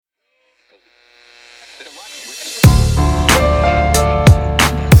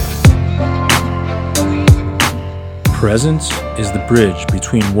Presence is the bridge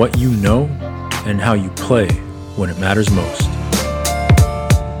between what you know and how you play when it matters most.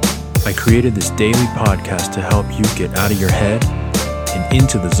 I created this daily podcast to help you get out of your head and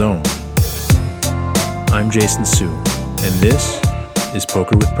into the zone. I'm Jason Su, and this is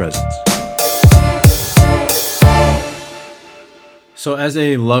Poker with Presence. So as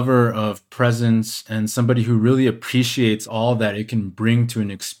a lover of presence and somebody who really appreciates all that it can bring to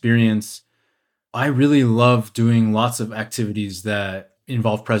an experience, I really love doing lots of activities that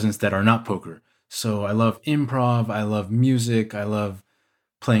involve presence that are not poker. So I love improv, I love music, I love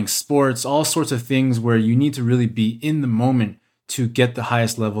playing sports, all sorts of things where you need to really be in the moment to get the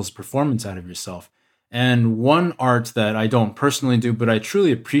highest levels of performance out of yourself. And one art that I don't personally do, but I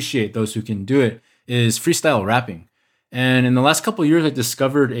truly appreciate those who can do it, is freestyle rapping. And in the last couple of years, I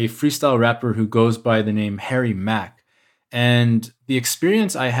discovered a freestyle rapper who goes by the name Harry Mack. And the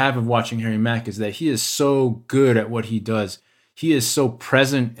experience I have of watching Harry Mack is that he is so good at what he does. He is so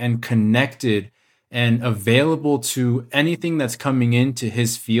present and connected and available to anything that's coming into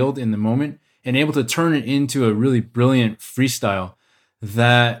his field in the moment and able to turn it into a really brilliant freestyle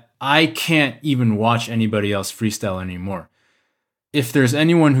that I can't even watch anybody else freestyle anymore. If there's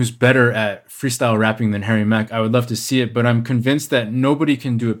anyone who's better at freestyle rapping than Harry Mack, I would love to see it, but I'm convinced that nobody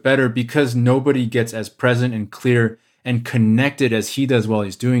can do it better because nobody gets as present and clear and connected as he does while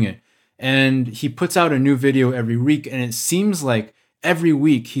he's doing it. And he puts out a new video every week, and it seems like every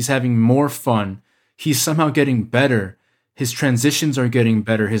week he's having more fun. He's somehow getting better. His transitions are getting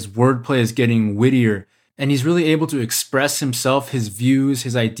better. His wordplay is getting wittier. And he's really able to express himself, his views,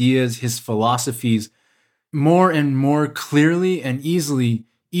 his ideas, his philosophies more and more clearly and easily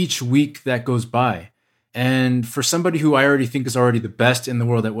each week that goes by. And for somebody who I already think is already the best in the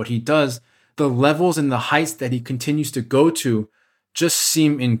world at what he does, the levels and the heights that he continues to go to just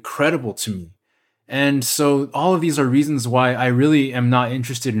seem incredible to me. And so all of these are reasons why I really am not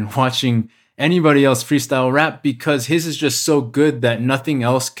interested in watching anybody else freestyle rap, because his is just so good that nothing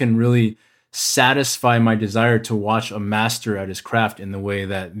else can really satisfy my desire to watch a master at his craft in the way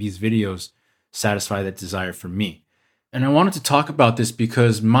that these videos satisfy that desire for me. And I wanted to talk about this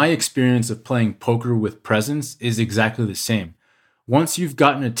because my experience of playing poker with presence is exactly the same. Once you've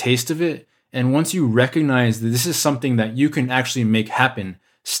gotten a taste of it, and once you recognize that this is something that you can actually make happen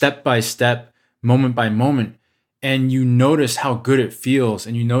step by step, moment by moment, and you notice how good it feels,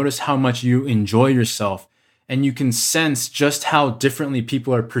 and you notice how much you enjoy yourself, and you can sense just how differently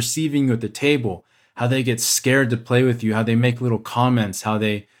people are perceiving you at the table, how they get scared to play with you, how they make little comments, how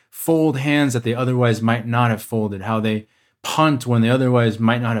they fold hands that they otherwise might not have folded, how they punt when they otherwise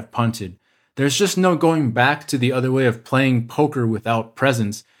might not have punted. There's just no going back to the other way of playing poker without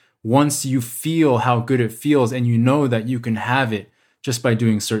presence once you feel how good it feels and you know that you can have it just by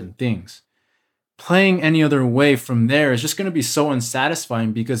doing certain things. Playing any other way from there is just going to be so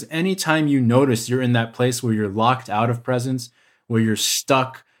unsatisfying, because anytime you notice you're in that place where you're locked out of presence, where you're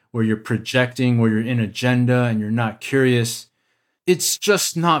stuck, where you're projecting, where you're in agenda and you're not curious, it's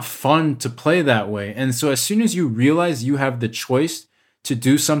just not fun to play that way. And so as soon as you realize you have the choice to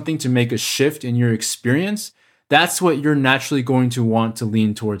do something to make a shift in your experience, that's what you're naturally going to want to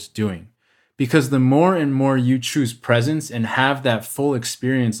lean towards doing. Because the more and more you choose presence and have that full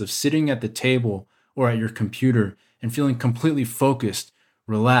experience of sitting at the table or at your computer and feeling completely focused,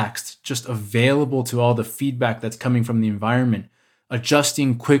 relaxed, just available to all the feedback that's coming from the environment,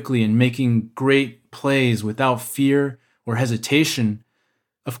 adjusting quickly and making great plays without fear or hesitation,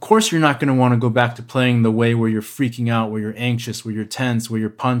 of course you're not going to want to go back to playing the way where you're freaking out, where you're anxious, where you're tense, where you're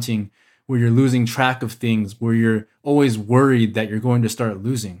punting, where you're losing track of things, where you're always worried that you're going to start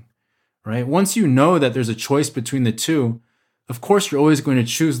losing, right? Once you know that there's a choice between the two, of course you're always going to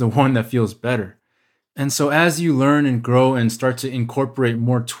choose the one that feels better. And so as you learn and grow and start to incorporate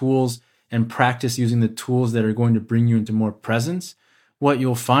more tools and practice using the tools that are going to bring you into more presence, what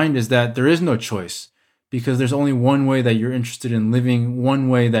you'll find is that there is no choice, because there's only one way that you're interested in living, one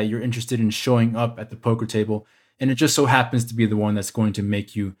way that you're interested in showing up at the poker table, and it just so happens to be the one that's going to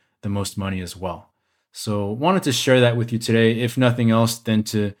make you the most money as well. So wanted to share that with you today, if nothing else than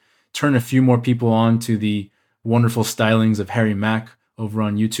to turn a few more people on to the wonderful stylings of Harry Mack over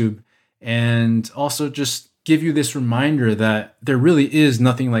on YouTube, and also just give you this reminder that there really is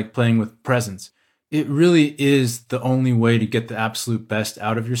nothing like playing with presence. It really is the only way to get the absolute best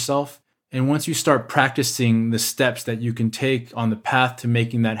out of yourself. And once you start practicing the steps that you can take on the path to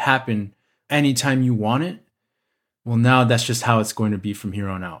making that happen anytime you want it, well, now that's just how it's going to be from here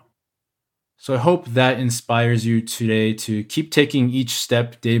on out. So I hope that inspires you today to keep taking each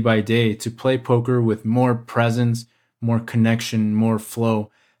step day by day to play poker with more presence, more connection, more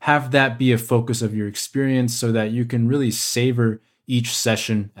flow, have that be a focus of your experience so that you can really savor each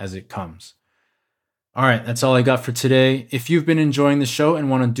session as it comes. All right, that's all I got for today. If you've been enjoying the show and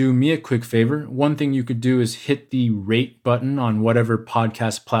want to do me a quick favor, one thing you could do is hit the rate button on whatever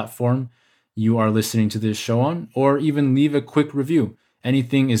podcast platform you are listening to this show on, or even leave a quick review.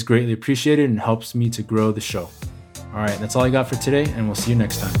 Anything is greatly appreciated and helps me to grow the show. All right, that's all I got for today, and we'll see you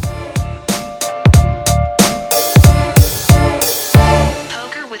next time.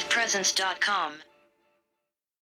 PokerWithPresence.com